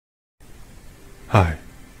Hi,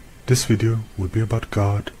 this video will be about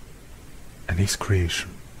God and His creation,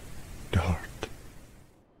 the heart.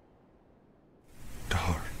 The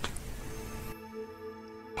heart.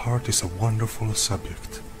 Heart is a wonderful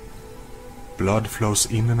subject. Blood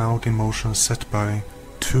flows in and out in motion set by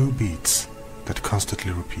two beats that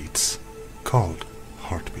constantly repeats, called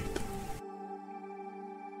heartbeat.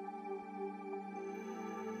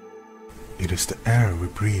 It is the air we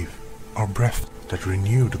breathe, our breath, that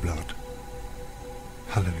renew the blood.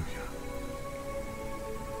 HalleluYah.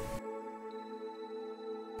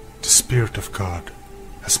 The Spirit of God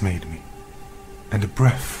has made me, and the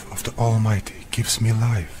breath of the Almighty gives me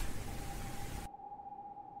life.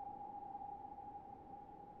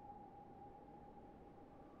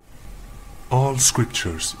 All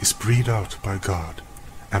Scriptures is breathed out by God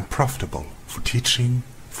and profitable for teaching,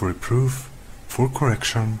 for reproof, for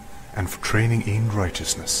correction, and for training in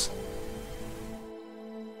righteousness.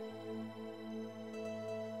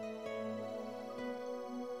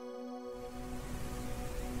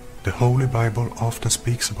 The Holy Bible often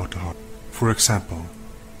speaks about the heart. For example,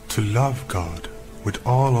 to love God with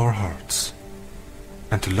all our hearts,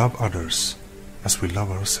 and to love others as we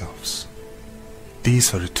love ourselves.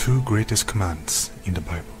 These are the two greatest commands in the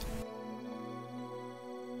Bible.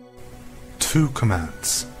 Two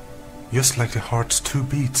commands, just like the heart's two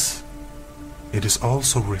beats. It is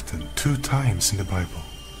also written 2 times in the Bible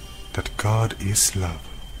that God is love.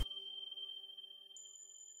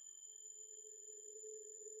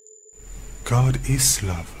 God is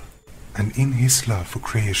love, and in His love for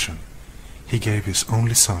creation, He gave His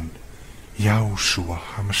only Son, YAHUSHUA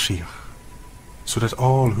HA MASHIACH, so that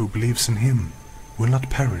all who believes in Him will not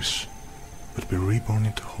perish, but be reborn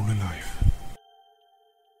into holy life.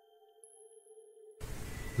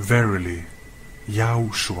 Verily,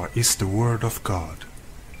 YAHUSHUA is the Word of God,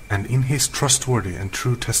 and in His trustworthy and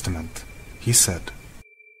true testament, He said,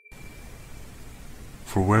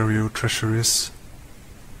 "For where your treasure is,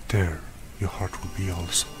 there your heart will be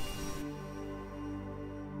also."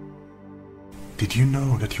 Did you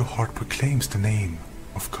know that your heart proclaims the name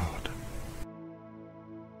of God?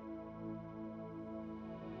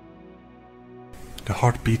 The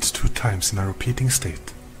heart beats 2 times in a repeating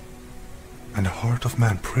state, and the heart of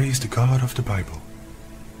man prays the God of the Bible.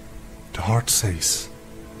 The heart says,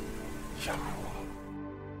 Yahuwah,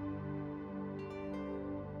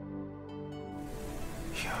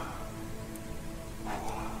 Yahuwah,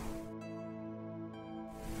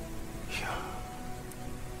 Yahuwah.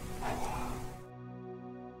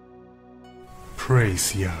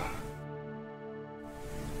 Praise Yah.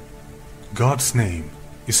 God's name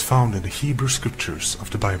is found in the Hebrew Scriptures of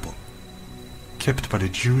the Bible, kept by the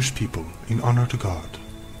Jewish people in honor to God.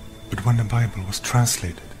 But when the Bible was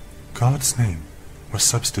translated, God's name was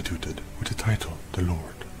substituted with the title, the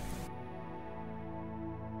Lord.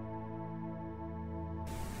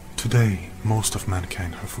 Today, most of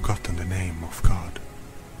mankind have forgotten the name of God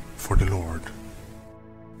for the Lord.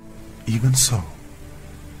 Even so,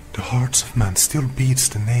 the hearts of man still beats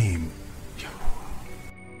the name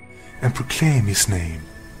Yahuwah and proclaim His name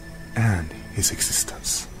and His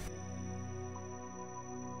existence.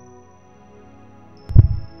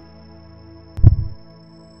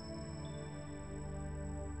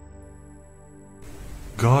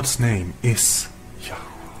 God's name is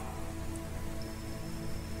Yahuwah,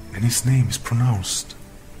 and His name is pronounced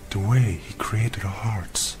the way He created our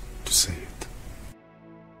hearts to say it.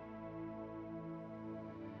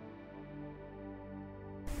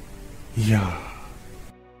 Yahuwah,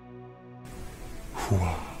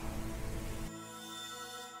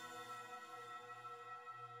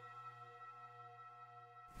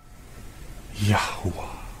 Yahuwah.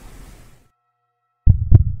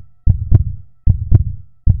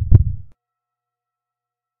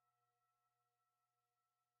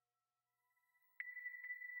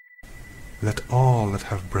 Let all that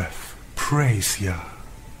have breath praise Yah.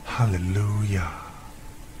 HalleluYah.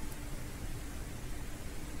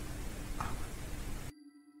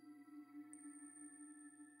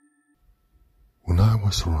 When I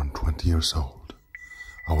was around 20 years old,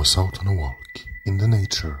 I was out on a walk in the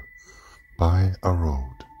nature by a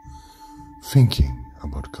road, thinking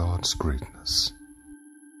about God's greatness.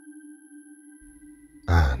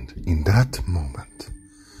 And in that moment,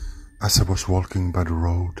 as I was walking by the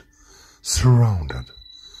road, surrounded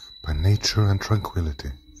by nature and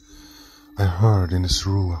tranquility, I heard in His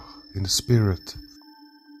Ruach, in the Spirit,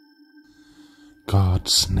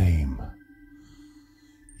 God's name,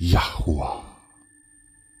 Yahuwah,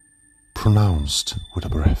 pronounced with a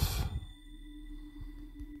breath.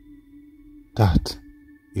 That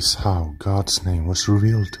is how God's name was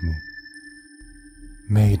revealed to me.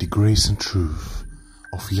 May the grace and truth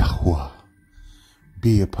of YAHUSHUA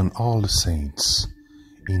be upon all the saints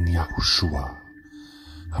in YAHUSHUA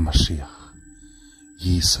HA MASHIACH,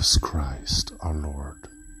 Jesus Christ our Lord.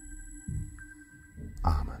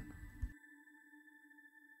 Amen.